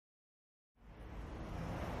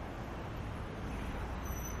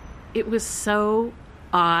It was so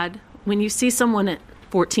odd. When you see someone at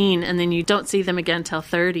 14 and then you don't see them again till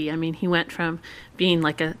 30, I mean, he went from being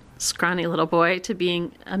like a scrawny little boy to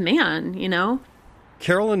being a man, you know?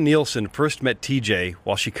 Carolyn Nielsen first met TJ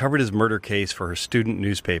while she covered his murder case for her student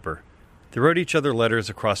newspaper. They wrote each other letters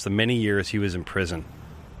across the many years he was in prison.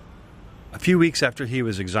 A few weeks after he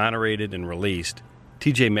was exonerated and released,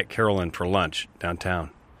 TJ met Carolyn for lunch downtown.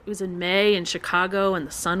 It was in May in Chicago, and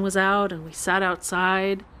the sun was out, and we sat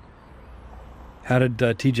outside. How did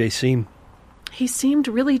TJ seem? He seemed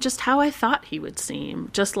really just how I thought he would seem,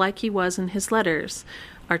 just like he was in his letters.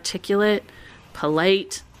 Articulate,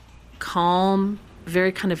 polite, calm,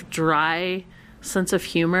 very kind of dry sense of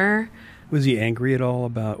humor. Was he angry at all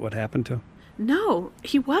about what happened to him? No,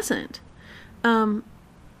 he wasn't.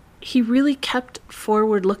 He really kept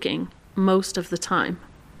forward looking most of the time.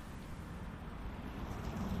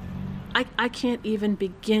 I can't even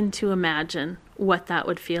begin to imagine what that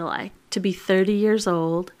would feel like, to be 30 years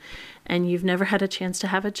old and you've never had a chance to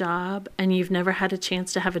have a job and you've never had a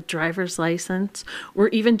chance to have a driver's license or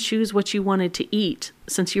even choose what you wanted to eat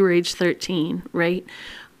since you were age 13, right?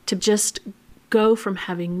 To just go from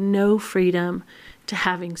having no freedom to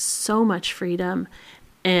having so much freedom.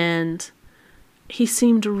 And he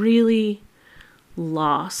seemed really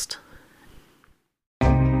lost.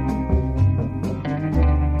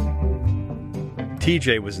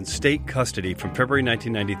 TJ was in state custody from February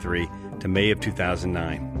 1993 to May of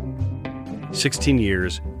 2009. 16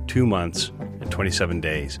 years, 2 months, and 27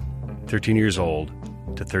 days. 13 years old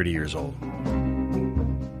to 30 years old.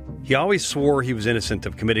 He always swore he was innocent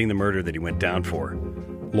of committing the murder that he went down for.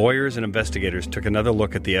 Lawyers and investigators took another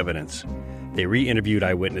look at the evidence. They re-interviewed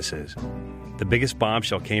eyewitnesses. The biggest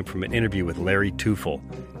bombshell came from an interview with Larry Teufel,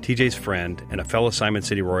 TJ's friend and a fellow Simon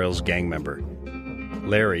City Royals gang member.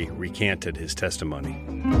 Larry recanted his testimony.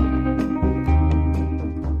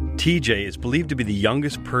 TJ is believed to be the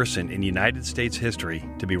youngest person in United States history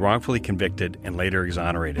to be wrongfully convicted and later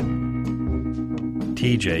exonerated.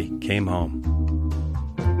 TJ came home.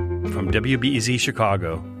 From WBEZ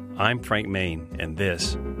Chicago, I'm Frank Main, and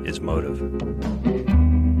this is Motive.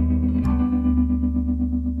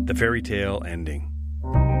 The Fairytale Ending.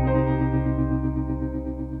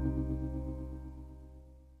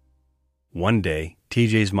 One day,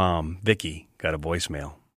 TJ's mom, Vicky, got a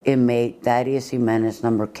voicemail. Inmate Thaddeus Jimenez,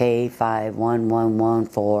 number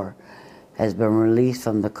K51114, has been released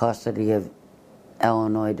from the custody of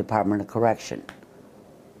Illinois Department of Correction.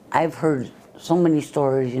 I've heard so many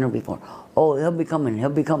stories, before. Oh, he'll be coming, blah,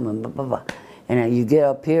 blah, blah. And you get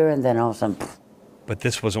up here and then all of a sudden... Poof. But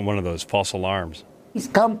this wasn't one of those false alarms. He's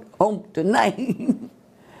come home tonight.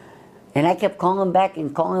 And I kept calling back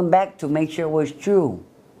to make sure it was true.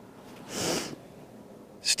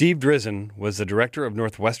 Steve Drizzen was the director of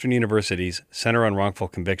Northwestern University's Center on Wrongful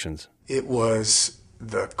Convictions. It was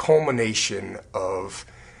the culmination of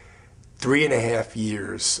 3.5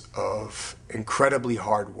 years of incredibly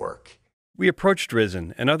hard work. We approached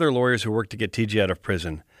Drizzen and other lawyers who worked to get TJ out of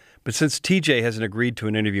prison, but since TJ hasn't agreed to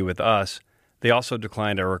an interview with us, they also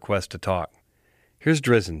declined our request to talk. Here's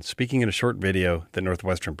Drizzen speaking in a short video that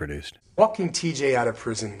Northwestern produced. Walking TJ out of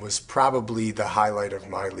prison was probably the highlight of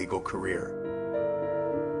my legal career.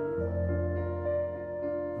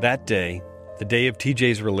 That day, the day of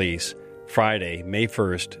TJ's release, Friday, May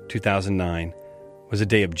 1st, 2009, was a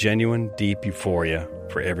day of genuine, deep euphoria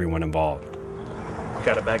for everyone involved.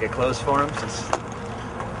 Got a bag of clothes for him since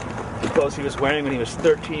the clothes he was wearing when he was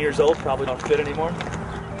 13 years old probably don't fit anymore.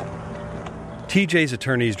 TJ's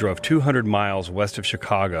attorneys drove 200 miles west of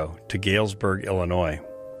Chicago to Galesburg, Illinois.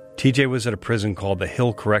 TJ was at a prison called the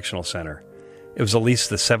Hill Correctional Center. It was at least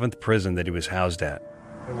the 7th prison that he was housed at.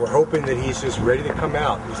 And we're hoping that he's just ready to come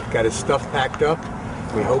out. He's got his stuff packed up.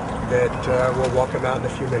 We hope that we'll walk him out in a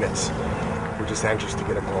few minutes. We're just anxious to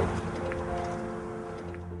get him home.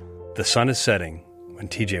 The sun is setting when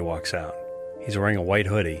TJ walks out. He's wearing a white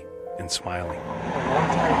hoodie and smiling.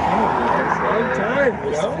 Long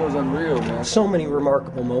time, This feels unreal, man. So many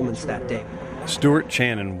remarkable moments that day. Stuart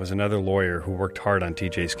Channon was another lawyer who worked hard on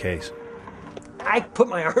TJ's case. I put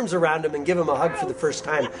my arms around him and give him a hug for the first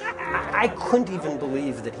time. I couldn't even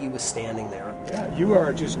believe that he was standing there. Yeah, you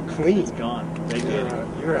are just clean. It's gone.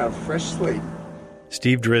 You're a fresh slate.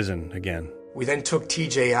 Steve Drizzen again. We then took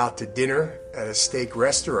TJ out to dinner at a steak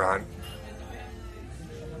restaurant.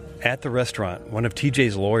 At the restaurant, one of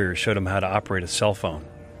TJ's lawyers showed him how to operate a cell phone.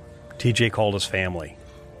 TJ called his family.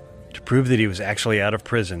 To prove that he was actually out of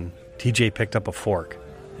prison, TJ picked up a fork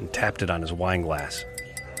and tapped it on his wine glass.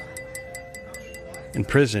 In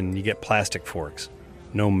prison, you get plastic forks,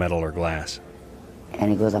 no metal or glass. And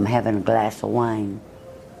he goes, I'm having a glass of wine.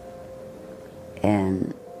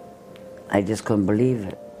 And I just couldn't believe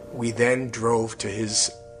it. We then drove to his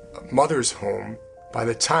mother's home. By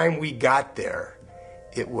the time we got there,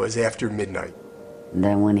 it was after midnight. And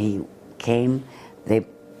then when he came, they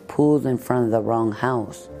pulled in front of the wrong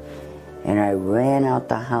house. And I ran out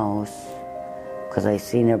the house because I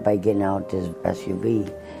seen everybody getting out this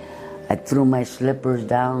SUV. I threw my slippers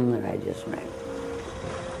down and I just ran.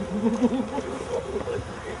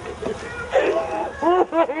 Oh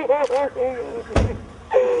my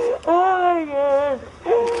God!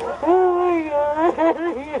 Oh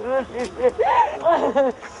my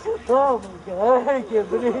God! Oh my God! I can't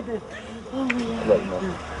believe it. Oh my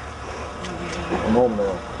God! I'm home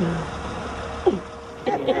now.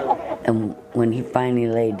 And when he finally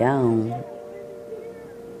lay down,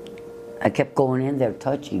 I kept going in there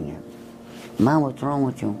touching him. Mom, what's wrong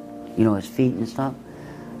with you? You know, his feet and stuff.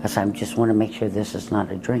 I said, I just want to make sure this is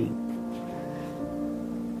not a dream.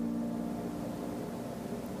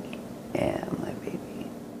 Yeah, my baby.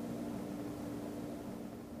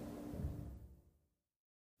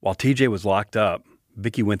 While TJ was locked up,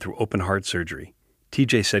 Vicky went through open heart surgery.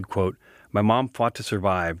 TJ said, quote, "My mom fought to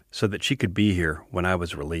survive so that she could be here when I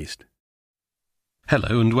was released."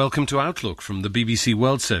 Hello and welcome to Outlook from the BBC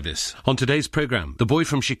World Service. On today's programme, the boy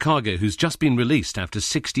from Chicago who's just been released after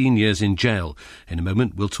 16 years in jail. In a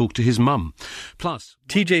moment, we'll talk to his mum. Plus,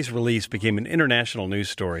 TJ's release became an international news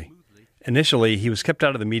story. Initially, he was kept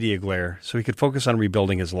out of the media glare so he could focus on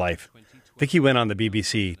rebuilding his life. Vicky went on the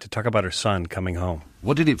BBC to talk about her son coming home.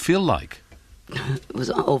 What did it feel like? It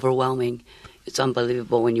was overwhelming. It's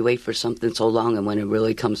unbelievable when you wait for something so long and when it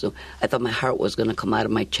really comes to... I thought my heart was going to come out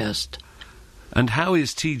of my chest. And how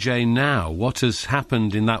is TJ now? What has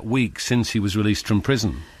happened in that week since he was released from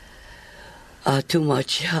prison? Too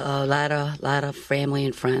much. A lot of family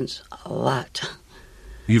and friends. A lot.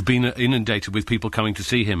 You've been inundated with people coming to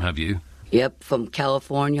see him, have you? Yep, from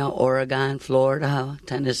California, Oregon, Florida,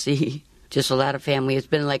 Tennessee. Just a lot of family. It's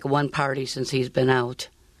been like one party since he's been out.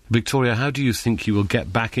 Victoria, how do you think he will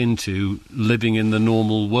get back into living in the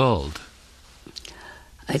normal world?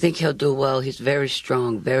 I think he'll do well. He's very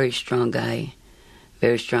strong guy.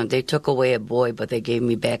 Very strong. They took away a boy, but they gave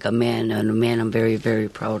me back a man, and a man I'm very, very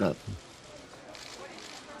proud of.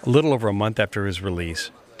 A little over a month after his release,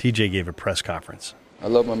 TJ gave a press conference. I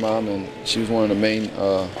love my mom, and she was one of the main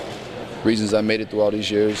reasons I made it through all these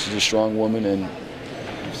years. She's a strong woman, and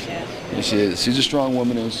she's a strong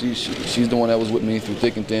woman, and she's the one that was with me through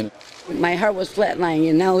thick and thin. My heart was flatlining,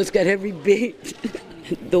 and now it's got every beat.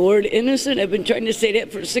 The word innocent, I've been trying to say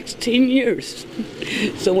that for 16 years.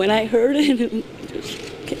 So when I heard it,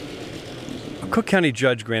 A Cook County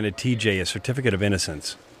judge granted TJ a certificate of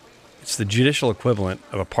innocence. It's the judicial equivalent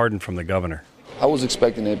of a pardon from the governor. I was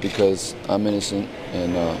expecting it because I'm innocent,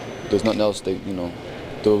 and there's nothing else that,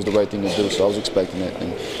 that was the right thing to do, so I was expecting it.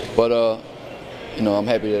 But I'm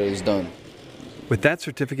happy that it's done. With that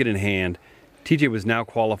certificate in hand, TJ was now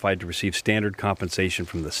qualified to receive standard compensation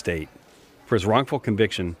from the state. For his wrongful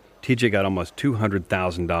conviction, TJ got almost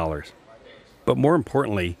 $200,000. But more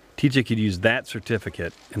importantly, TJ could use that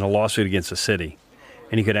certificate in a lawsuit against the city,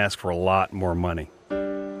 and he could ask for a lot more money.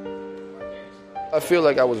 I feel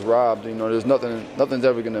like I was robbed. There's nothing's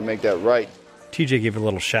ever going to make that right. TJ gave a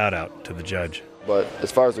little shout out to the judge. But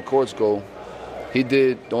as far as the courts go, he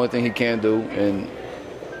did the only thing he can do, and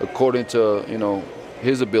according to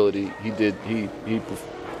his ability, he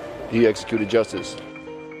executed justice.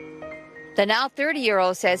 The now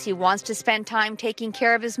 30-year-old says he wants to spend time taking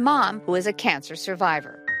care of his mom, who is a cancer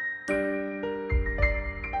survivor.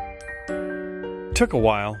 It took a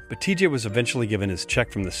while, but TJ was eventually given his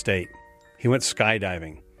check from the state. He went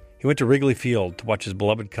skydiving. He went to Wrigley Field to watch his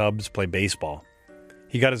beloved Cubs play baseball.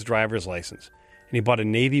 He got his driver's license, and he bought a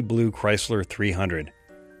navy blue Chrysler 300.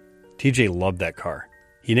 TJ loved that car.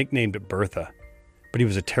 He nicknamed it Bertha, but he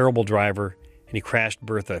was a terrible driver, and he crashed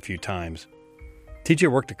Bertha a few times.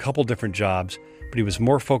 TJ worked a couple different jobs, but he was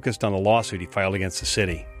more focused on the lawsuit he filed against the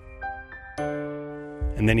city.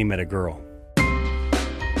 And then he met a girl.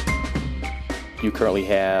 You currently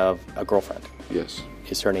have a girlfriend? Yes.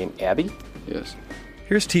 Is her name Abby? Yes.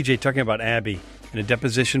 Here's TJ talking about Abby in a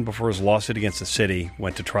deposition before his lawsuit against the city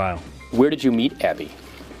went to trial. Where did you meet Abby?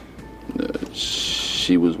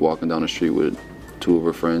 She was walking down the street with two of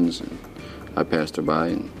her friends, and I passed her by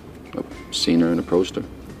and seen her and approached her.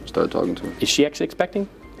 Started talking to her. Is she actually expecting?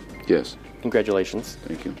 Yes. Congratulations.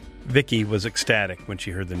 Thank you. Vicky was ecstatic when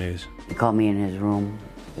she heard the news. He called me in his room.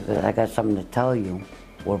 He said, I got something to tell you.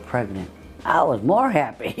 We're pregnant. I was more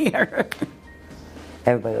happy.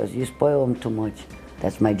 Everybody goes, you spoil him too much.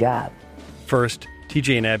 That's my job. First,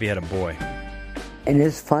 TJ and Abby had a boy. And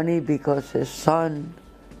it's funny because his son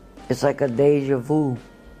is like a deja vu.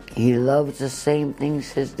 He loves the same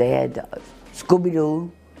things his dad does.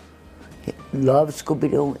 Scooby-Doo. He loves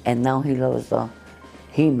Scooby-Doo, and now he loves the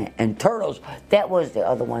He-Man. And Turtles. That was the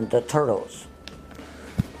other one, the Turtles.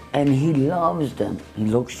 And he loves them. He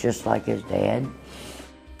looks just like his dad.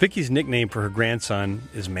 Vicky's nickname for her grandson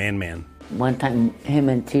is Man-Man. One time, him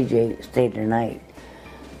and TJ stayed the night.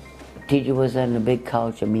 TJ was on the big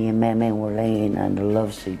couch, and me and Man-Man were laying on the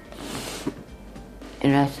love seat.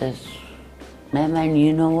 And I says, Man,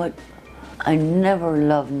 you know what? I never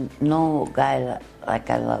loved no guy like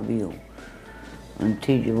I love you. And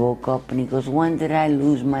TJ woke up and he goes, when did I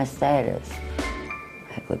lose my status?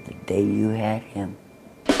 I go, the day you had him.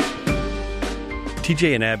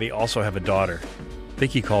 TJ and Abby also have a daughter.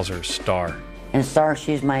 Vicky calls her Star. And Star,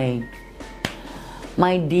 she's my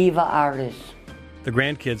diva artist. The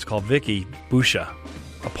grandkids call Vicky Busha,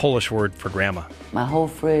 a Polish word for grandma. My whole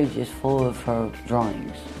fridge is full of her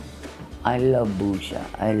drawings. I love Busha.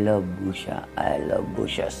 I love Busha. I love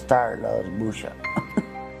Busha. Star loves Busha.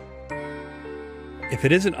 If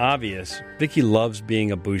it isn't obvious, Vicky loves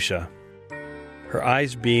being a Busha. Her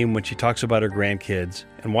eyes beam when she talks about her grandkids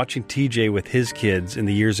and watching TJ with his kids in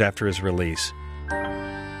the years after his release.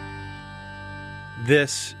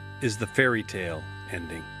 This is the Fairytale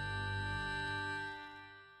Ending.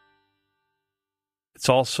 It's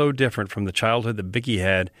all so different from the childhood that Vicky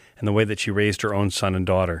had and the way that she raised her own son and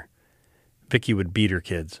daughter. Vicky would beat her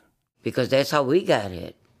kids. Because that's how we got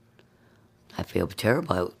it. I feel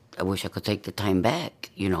terrible. I wish I could take the time back,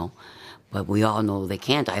 But we all know they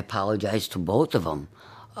can't. I apologize to both of them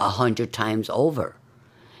 100 times over.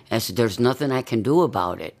 I said, there's nothing I can do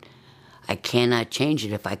about it. I cannot change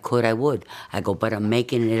it. If I could, I would. I go, but I'm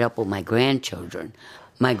making it up with my grandchildren.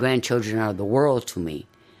 My grandchildren are the world to me.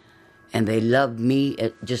 And they love me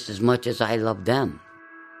just as much as I love them.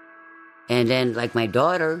 And then, like my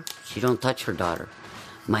daughter, she don't touch her daughter.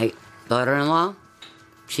 My daughter-in-law,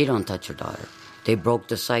 she don't touch her daughter. They broke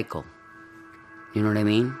the cycle. You know what I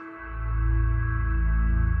mean?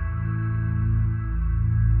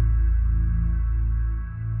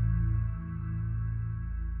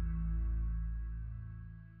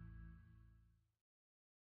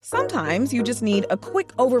 Sometimes you just need a quick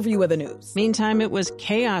overview of the news. Meantime, it was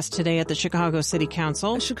chaos today at the Chicago City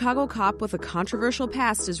Council. A Chicago cop with a controversial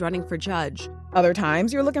past is running for judge. Other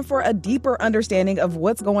times, you're looking for a deeper understanding of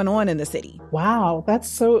what's going on in the city. Wow,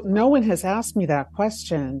 no one has asked me that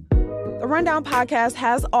question. The Rundown podcast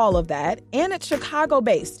has all of that, and it's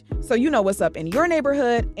Chicago-based, so you know what's up in your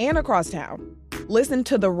neighborhood and across town. Listen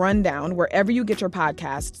to The Rundown wherever you get your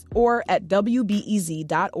podcasts or at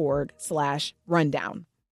wbez.org/rundown.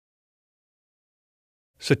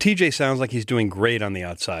 So TJ sounds like he's doing great on the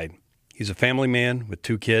outside. He's a family man with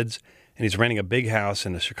 2 kids, and he's renting a big house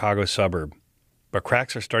in a Chicago suburb. But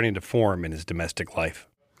cracks are starting to form in his domestic life.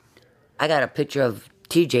 I got a picture of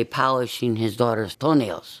TJ polishing his daughter's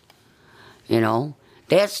toenails.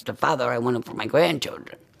 That's the father I wanted for my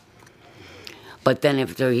grandchildren. But then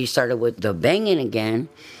after he started with the banging again,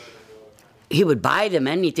 he would buy them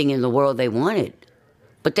anything in the world they wanted.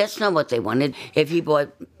 But that's not what they wanted. If he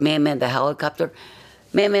bought Man the helicopter,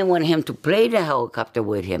 Man wanted him to play the helicopter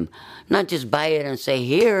with him, not just buy it and say,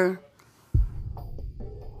 here.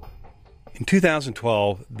 In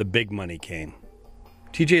 2012, the big money came.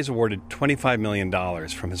 TJ is awarded $25 million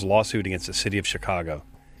from his lawsuit against the city of Chicago.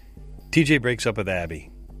 TJ breaks up with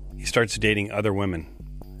Abby. He starts dating other women.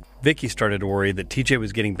 Vicky started to worry that TJ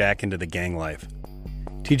was getting back into the gang life.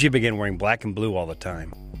 TJ began wearing black and blue all the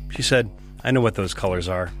time. She said, I know what those colors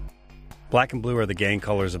are. Black and blue are the gang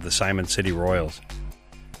colors of the Simon City Royals.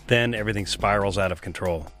 Then everything spirals out of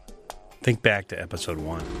control. Think back to episode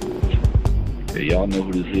 1. Hey, y'all know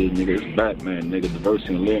who this is, nigga. It's Batman, nigga.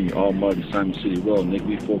 Diversity and Lammy, all Marty, Simon City Road, nigga.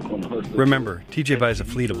 We folk on the hustle. Remember, TJ buys a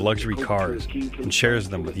fleet of luxury cars and shares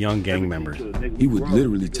them with young gang members. He would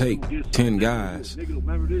literally take 10 guys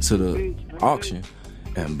to the auction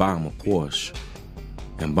and buy them a Porsche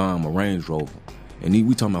and buy them a Range Rover. And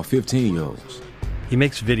we talking about 15-year-olds. He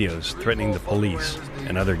makes videos threatening the police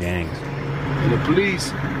and other gangs. And the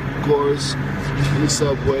police, of course, in the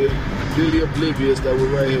subway, really oblivious that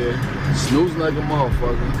we're right here, snoozing like a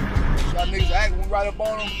motherfucker. Y'all niggas acting right up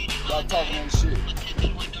on them, y'all talking that shit.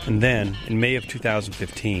 And then, in May of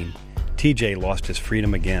 2015, TJ lost his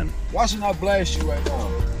freedom again. Why should I blast you right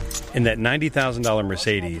now? In that $90,000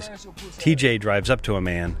 Mercedes, TJ drives up to a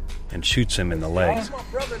man and shoots him in the legs. That's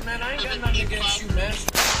my brother, man. I ain't got nothing against you, man.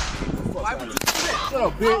 Why would you do that? Shut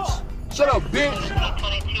up, bitch. Shut up, bitch.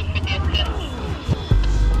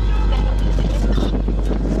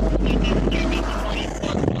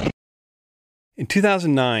 In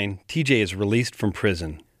 2009, TJ is released from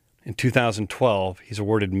prison, In 2012, he's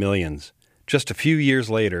awarded millions. Just a few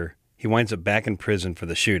years later, he winds up back in prison for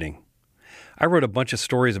the shooting. I wrote a bunch of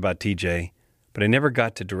stories about TJ, but I never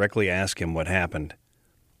got to directly ask him what happened.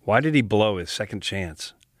 Why did he blow his second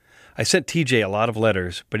chance? I sent TJ a lot of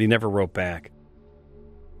letters, but he never wrote back.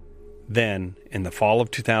 Then, in the fall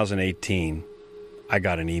of 2018, I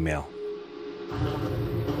got an email.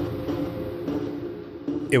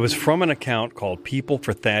 It was from an account called People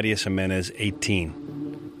for Thaddeus Jimenez 18.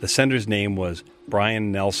 The sender's name was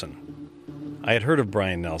Brian Nelson. I had heard of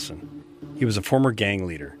Brian Nelson. He was a former gang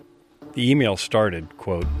leader. The email started,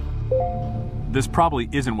 quote, "This probably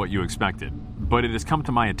isn't what you expected, but it has come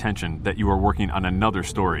to my attention that you are working on another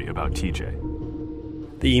story about TJ.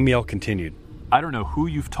 The email continued. I don't know who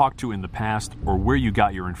you've talked to in the past or where you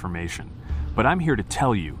got your information, but I'm here to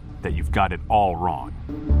tell you that you've got it all wrong.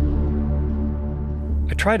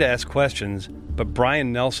 I tried to ask questions, but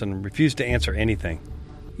Brian Nelson refused to answer anything.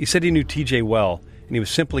 He said he knew TJ well, and he was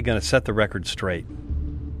simply going to set the record straight.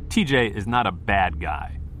 TJ is not a bad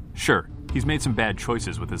guy. Sure, he's made some bad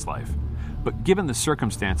choices with his life, but given the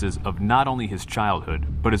circumstances of not only his childhood,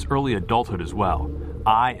 but his early adulthood as well,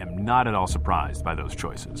 I am not at all surprised by those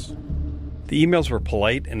choices. The emails were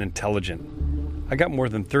polite and intelligent. I got more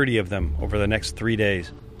than 30 of them over the next 3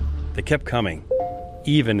 days. They kept coming,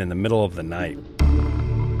 even in the middle of the night.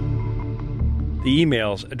 The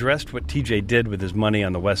emails addressed what TJ did with his money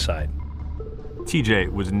on the West Side.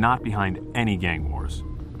 TJ was not behind any gang wars.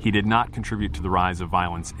 He did not contribute to the rise of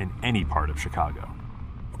violence in any part of Chicago.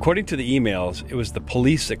 According to the emails, it was the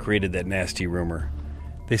police that created that nasty rumor.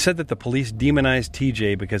 They said that the police demonized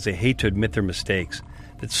TJ because they hate to admit their mistakes,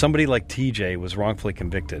 that somebody like TJ was wrongfully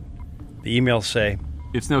convicted. The emails say,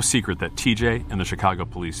 "It's no secret that TJ and the Chicago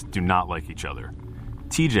police do not like each other.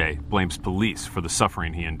 TJ blames police for the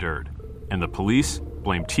suffering he endured, and the police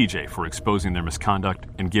blame TJ for exposing their misconduct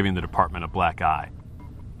and giving the department a black eye.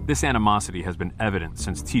 This animosity has been evident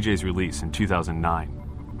since TJ's release in 2009.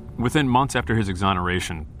 Within months after his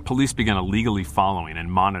exoneration, police began illegally following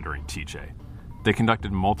and monitoring TJ. They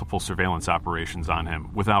conducted multiple surveillance operations on him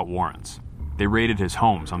without warrants. They raided his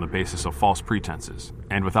homes on the basis of false pretenses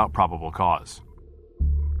and without probable cause."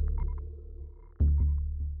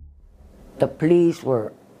 The police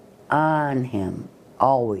were on him,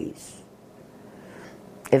 always.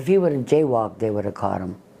 If he would have jaywalked, they would have caught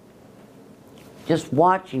him. Just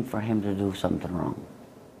watching for him to do something wrong.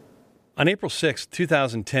 On April 6,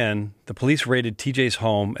 2010, the police raided TJ's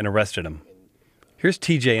home and arrested him. Here's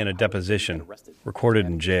TJ in a deposition, recorded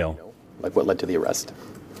in jail. Like what led to the arrest?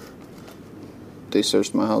 They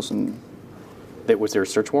searched my house and... Was there a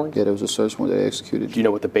search warrant? Yeah, there was a search warrant they executed. Do you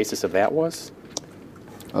know what the basis of that was?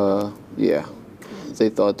 Yeah. They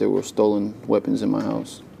thought there were stolen weapons in my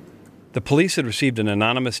house. The police had received an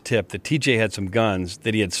anonymous tip that TJ had some guns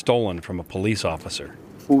that he had stolen from a police officer.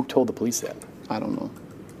 Who told the police that? I don't know.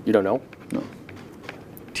 You don't know? No.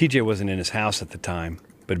 TJ wasn't in his house at the time,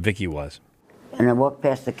 but Vicky was. And I walk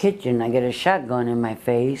past the kitchen, I get a shotgun in my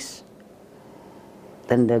face.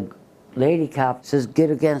 Then the lady cop says,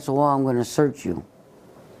 "Get against the wall, I'm going to search you."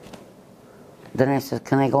 Then I said,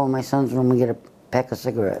 "Can I go in my son's room and get a pack of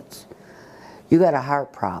cigarettes?" "You got a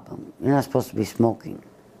heart problem. You're not supposed to be smoking."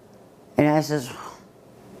 And I says,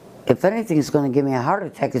 "If anything's going to give me a heart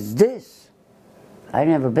attack, it's this. I've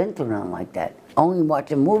never been through nothing like that. Only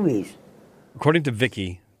watching movies." According to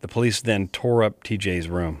Vicky, the police then tore up TJ's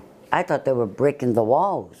room. I thought they were breaking the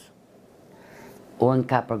walls. One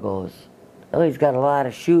copper goes, "Oh, he's got a lot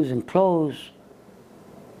of shoes and clothes."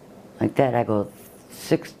 Like that, I go,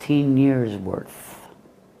 16 years worth.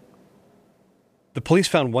 The police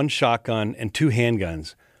found one shotgun and 2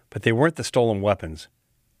 handguns, but they weren't the stolen weapons.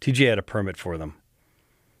 TJ had a permit for them.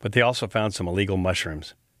 But they also found some illegal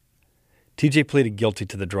mushrooms. TJ pleaded guilty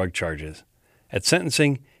to the drug charges. At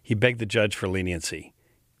sentencing, he begged the judge for leniency.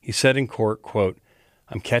 He said in court, quote,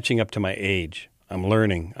 "I'm catching up to my age. I'm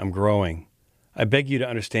learning. I'm growing. I beg you to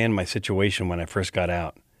understand my situation when I first got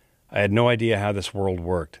out. I had no idea how this world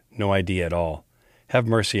worked, no idea at all. Have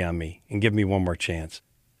mercy on me and give me one more chance."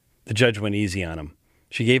 The judge went easy on him.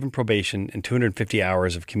 She gave him probation and 250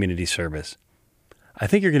 hours of community service. "I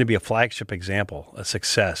think you're going to be a flagship example, a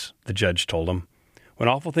success," the judge told him. "When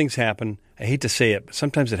awful things happen, I hate to say it, but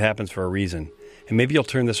sometimes it happens for a reason, and maybe you'll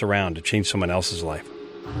turn this around to change someone else's life."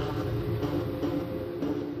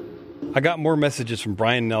 I got more messages from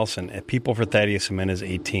Brian Nelson at People for Thaddeus Jimenez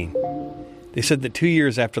 18. They said that 2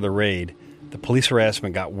 years after the raid, the police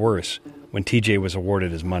harassment got worse when TJ was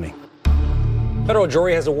awarded his money. Federal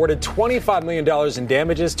jury has awarded $25 million in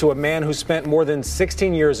damages to a man who spent more than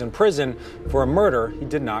 16 years in prison for a murder he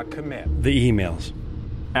did not commit. The emails.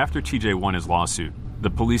 After TJ won his lawsuit, the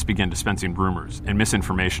police began dispensing rumors and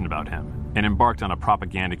misinformation about him and embarked on a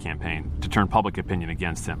propaganda campaign to turn public opinion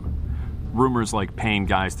against him. Rumors like paying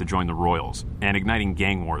guys to join the Royals and igniting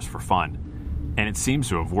gang wars for fun. And it seems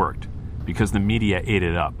to have worked, because the media ate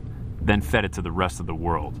it up, then fed it to the rest of the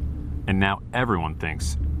world. And now everyone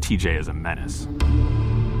thinks TJ is a menace.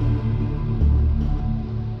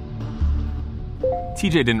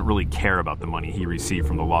 TJ didn't really care about the money he received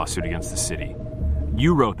from the lawsuit against the city.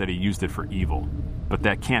 You wrote that he used it for evil, but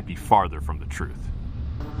that can't be farther from the truth.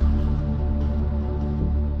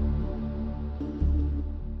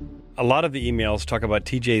 A lot of the emails talk about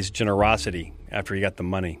TJ's generosity after he got the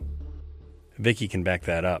money. Vicky can back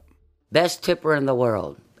that up. Best tipper in the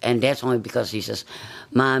world. And that's only because he says,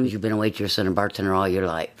 Mom, you've been a waitress and a bartender all your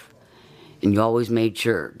life. And you always made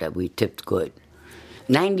sure that we tipped good.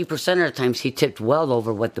 90% of the times he tipped well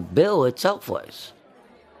over what the bill itself was.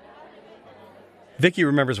 Vicky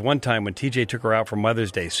remembers one time when TJ took her out for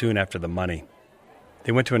Mother's Day soon after the money.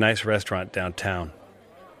 They went to a nice restaurant downtown.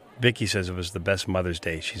 Vicky says it was the best Mother's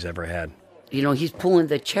Day she's ever had. You know, he's pulling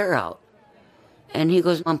the chair out. And he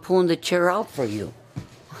goes, I'm pulling the chair out for you.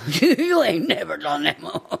 You ain't never done that,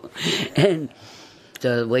 Mom. And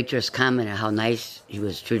the waitress commented how nice he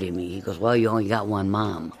was treating me. He goes, well, you only got one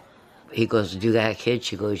mom. He goes, do you got a kid?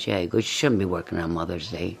 She goes, yeah. He goes, you shouldn't be working on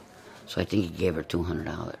Mother's Day. So I think he gave her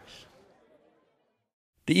 $200.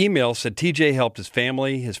 The email said TJ helped his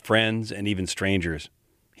family, his friends, and even strangers.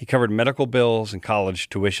 He covered medical bills and college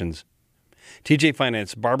tuitions. TJ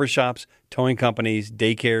financed barbershops, towing companies,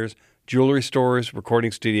 daycares, jewelry stores,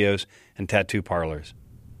 recording studios, and tattoo parlors.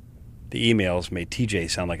 The emails made TJ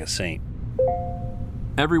sound like a saint.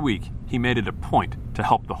 Every week, he made it a point to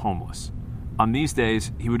help the homeless. On these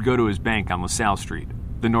days, he would go to his bank on LaSalle Street,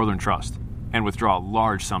 the Northern Trust, and withdraw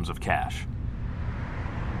large sums of cash.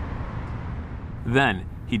 Then,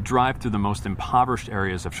 he'd drive through the most impoverished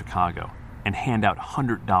areas of Chicago and hand out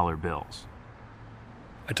 $100 bills.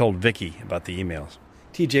 I told Vicky about the emails.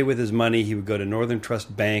 TJ, with his money, he would go to Northern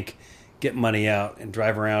Trust Bank, get money out, and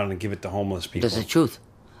drive around and give it to homeless people. That's the truth.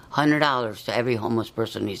 $100 to every homeless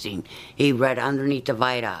person he's seen. He read underneath the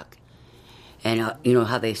viaduct. And you know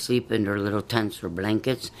how they sleep in their little tents or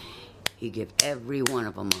blankets? He'd give every one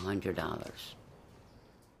of them $100.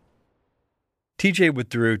 TJ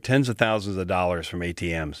withdrew tens of thousands of dollars from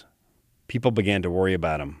ATMs. People began to worry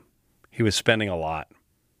about him. He was spending a lot.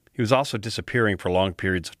 He was also disappearing for long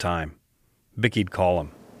periods of time. Vicky'd call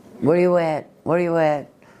him. Where you at? Where you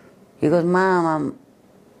at? He goes, Mom,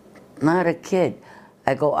 I'm not a kid.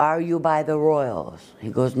 I go, are you by the Royals? He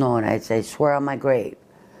goes, no. And I'd say, swear on my grave.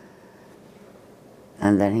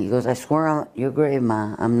 And then he goes, I swear on your grave,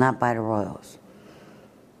 Ma, I'm not by the Royals.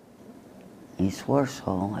 He swore,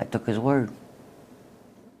 so I took his word.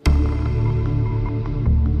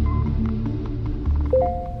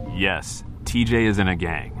 Yes, TJ is in a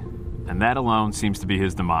gang, and that alone seems to be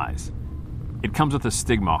his demise. It comes with a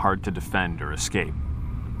stigma hard to defend or escape.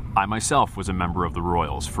 I myself was a member of the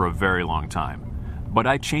Royals for a very long time, but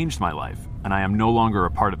I changed my life, and I am no longer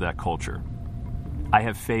a part of that culture. I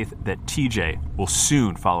have faith that TJ will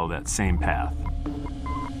soon follow that same path.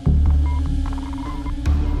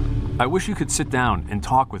 I wish you could sit down and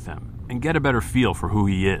talk with him and get a better feel for who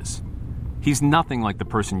he is. He's nothing like the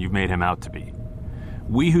person you've made him out to be.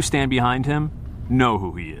 We who stand behind him know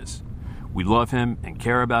who he is. We love him and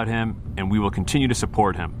care about him, and we will continue to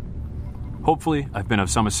support him. Hopefully, I've been of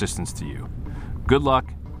some assistance to you. Good luck,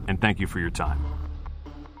 and thank you for your time.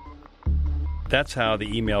 That's how the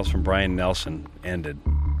emails from Brian Nelson ended.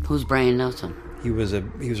 Who's Brian Nelson? He was a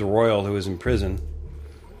royal who was in prison.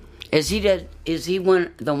 Is he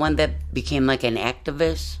the one that became like an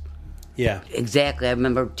activist? Yeah. Exactly. I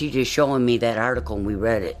remember TJ showing me that article and we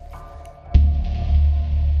read it.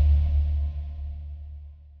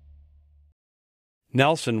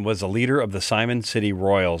 Nelson was a leader of the Simon City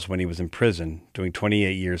Royals when he was in prison, doing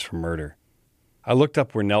 28 years for murder. I looked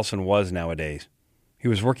up where Nelson was nowadays. He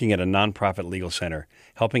was working at a nonprofit legal center,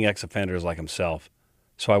 helping ex-offenders like himself.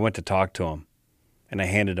 So I went to talk to him, and I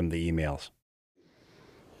handed him the emails.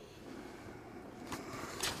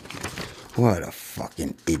 What a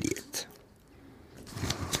fucking idiot.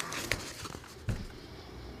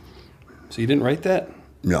 So you didn't write that?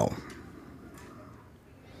 No.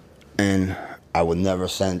 And I would never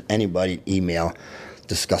send anybody an email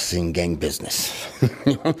discussing gang business.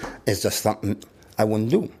 It's just something I wouldn't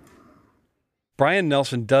do. Brian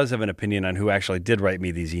Nelson does have an opinion on who actually did write me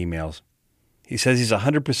these emails. He says he's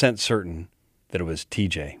 100% certain that it was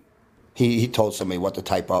TJ. He told somebody what to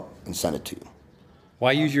type up and send it to you.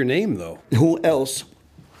 Why use your name, though? Who else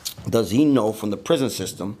does he know from the prison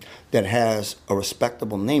system that has a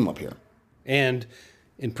respectable name up here? And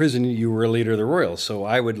in prison, you were a leader of the Royals, so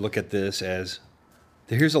I would look at this as,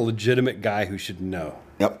 here's a legitimate guy who should know.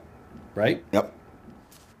 Yep. Right? Yep.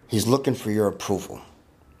 He's looking for your approval.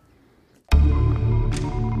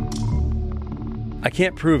 I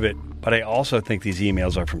can't prove it, but I also think these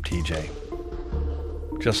emails are from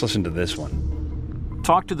TJ. Just listen to this one.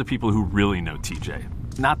 Talk to the people who really know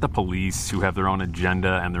TJ, not the police who have their own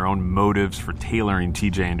agenda and their own motives for tailoring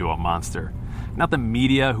TJ into a monster. Not the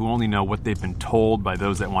media who only know what they've been told by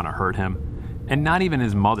those that want to hurt him. And not even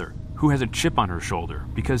his mother, who has a chip on her shoulder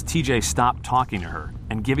because TJ stopped talking to her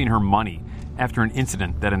and giving her money after an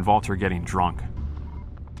incident that involved her getting drunk.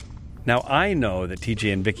 Now, I know that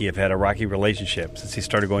TJ and Vicky have had a rocky relationship since he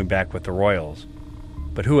started going back with the Royals.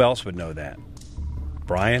 But who else would know that?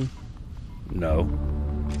 Brian? No.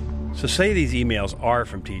 So say these emails are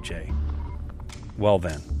from TJ. Well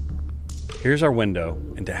then, here's our window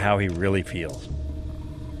into how he really feels.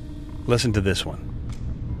 Listen to this one.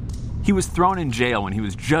 He was thrown in jail when he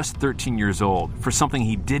was just 13 years old for something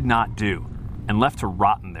he did not do and left to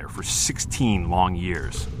rot in there for 16 long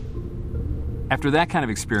years. After that kind of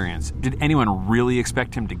experience, did anyone really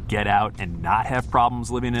expect him to get out and not have problems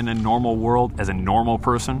living in a normal world as a normal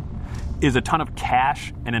person? Is a ton of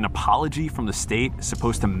cash and an apology from the state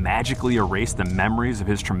supposed to magically erase the memories of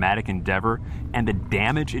his traumatic endeavor and the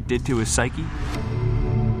damage it did to his psyche?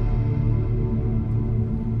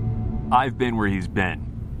 I've been where he's been.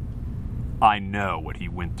 I know what he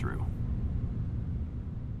went through.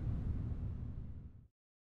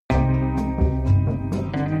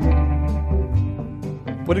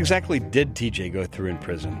 What exactly did TJ go through in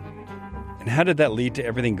prison? And how did that lead to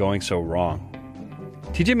everything going so wrong?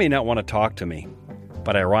 TJ may not want to talk to me,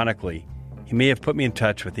 but ironically, he may have put me in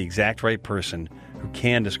touch with the exact right person who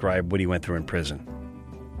can describe what he went through in prison.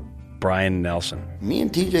 Brian Nelson. Me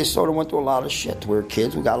and TJ sort of went through a lot of shit. We were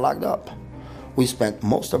kids, we got locked up. We spent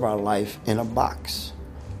most of our life in a box,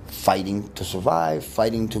 fighting to survive,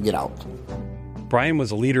 fighting to get out. Brian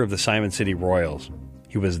was a leader of the Simon City Royals.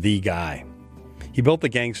 He was the guy. He built the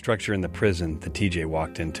gang structure in the prison that TJ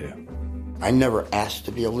walked into. I never asked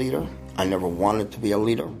to be a leader. I never wanted to be a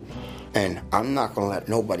leader. And I'm not going to let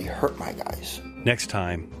nobody hurt my guys. Next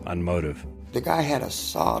time on Motive. The guy had a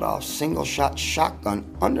sawed-off single-shot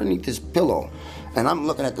shotgun underneath his pillow. And I'm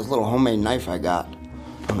looking at this little homemade knife I got.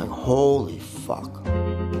 I'm like, holy fuck.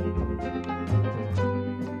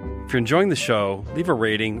 If you're enjoying the show, leave a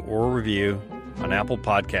rating or a review on Apple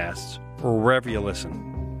Podcasts or wherever you listen.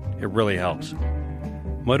 It really helps.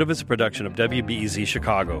 Motive is a production of WBEZ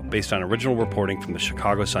Chicago, based on original reporting from the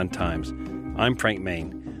Chicago Sun-Times. I'm Frank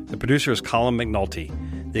Main. The producer is Colin McNulty.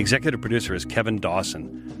 The executive producer is Kevin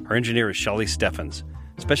Dawson. Our engineer is Shelley Steffens.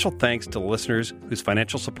 Special thanks to the listeners whose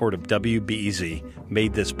financial support of WBEZ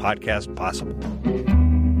made this podcast possible.